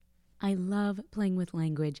I love playing with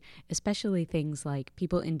language, especially things like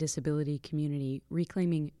people in disability community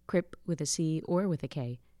reclaiming crip with a C or with a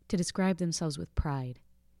K to describe themselves with pride.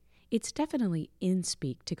 It's definitely in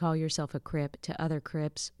speak to call yourself a crip to other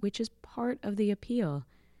crips, which is part of the appeal.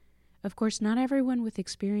 Of course, not everyone with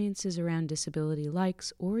experiences around disability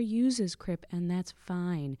likes or uses crip, and that's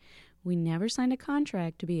fine. We never signed a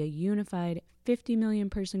contract to be a unified 50 million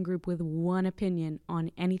person group with one opinion on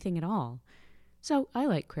anything at all. So I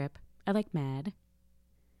like crip. I like mad.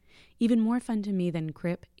 Even more fun to me than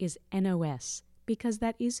crip is NOS, because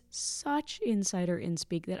that is such insider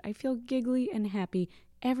in-speak that I feel giggly and happy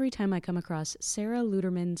every time I come across Sarah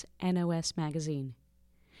Luderman's NOS magazine.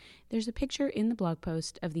 There's a picture in the blog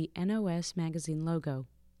post of the NOS magazine logo.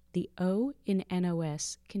 The O in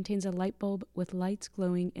NOS contains a light bulb with lights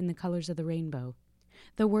glowing in the colors of the rainbow.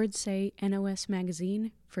 The words say NOS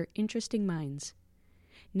magazine for interesting minds.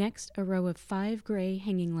 Next, a row of 5 gray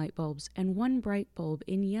hanging light bulbs and 1 bright bulb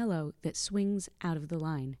in yellow that swings out of the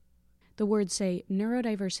line. The words say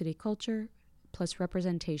neurodiversity culture plus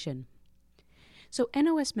representation. So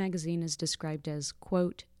NOS Magazine is described as,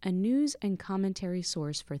 quote, a news and commentary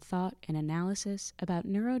source for thought and analysis about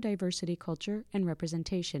neurodiversity culture and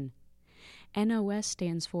representation. NOS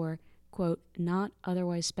stands for, quote, not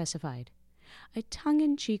otherwise specified. A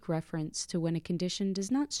tongue-in-cheek reference to when a condition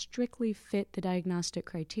does not strictly fit the diagnostic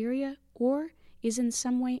criteria or is in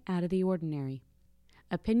some way out of the ordinary.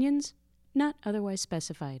 Opinions, not otherwise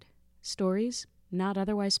specified. Stories, not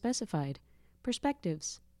otherwise specified.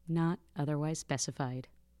 Perspectives, not otherwise specified.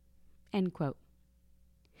 End quote.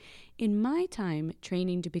 In my time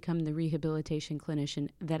training to become the rehabilitation clinician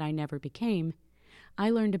that I never became, I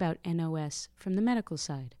learned about NOS from the medical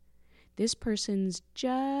side. This person's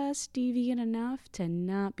just deviant enough to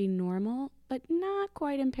not be normal, but not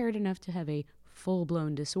quite impaired enough to have a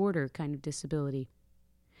full-blown disorder kind of disability.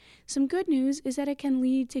 Some good news is that it can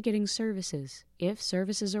lead to getting services, if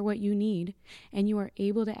services are what you need, and you are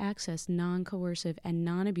able to access non-coercive and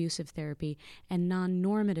non-abusive therapy and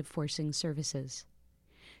non-normative forcing services.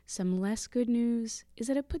 Some less good news is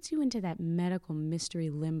that it puts you into that medical mystery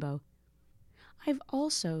limbo. I've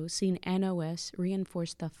also seen NOS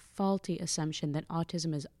reinforce the faulty assumption that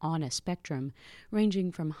autism is on a spectrum,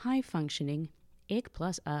 ranging from high functioning, ick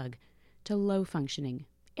plus ugh, to low functioning,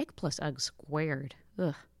 ick plus ugh squared.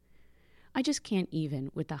 Ugh. I just can't even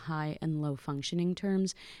with the high and low functioning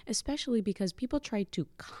terms, especially because people try to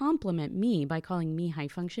compliment me by calling me high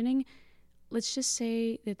functioning. Let's just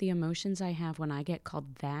say that the emotions I have when I get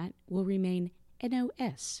called that will remain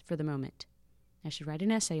NOS for the moment. I should write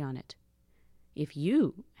an essay on it. If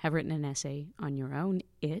you have written an essay on your own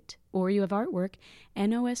it, or you have artwork,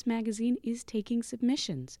 NOS Magazine is taking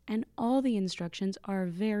submissions, and all the instructions are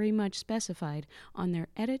very much specified on their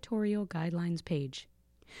editorial guidelines page.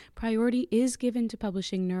 Priority is given to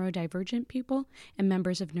publishing neurodivergent people and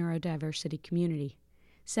members of neurodiversity community.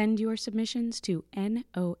 Send your submissions to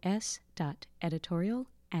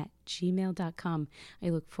nos.editorial@gmail.com. I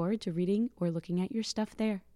look forward to reading or looking at your stuff there.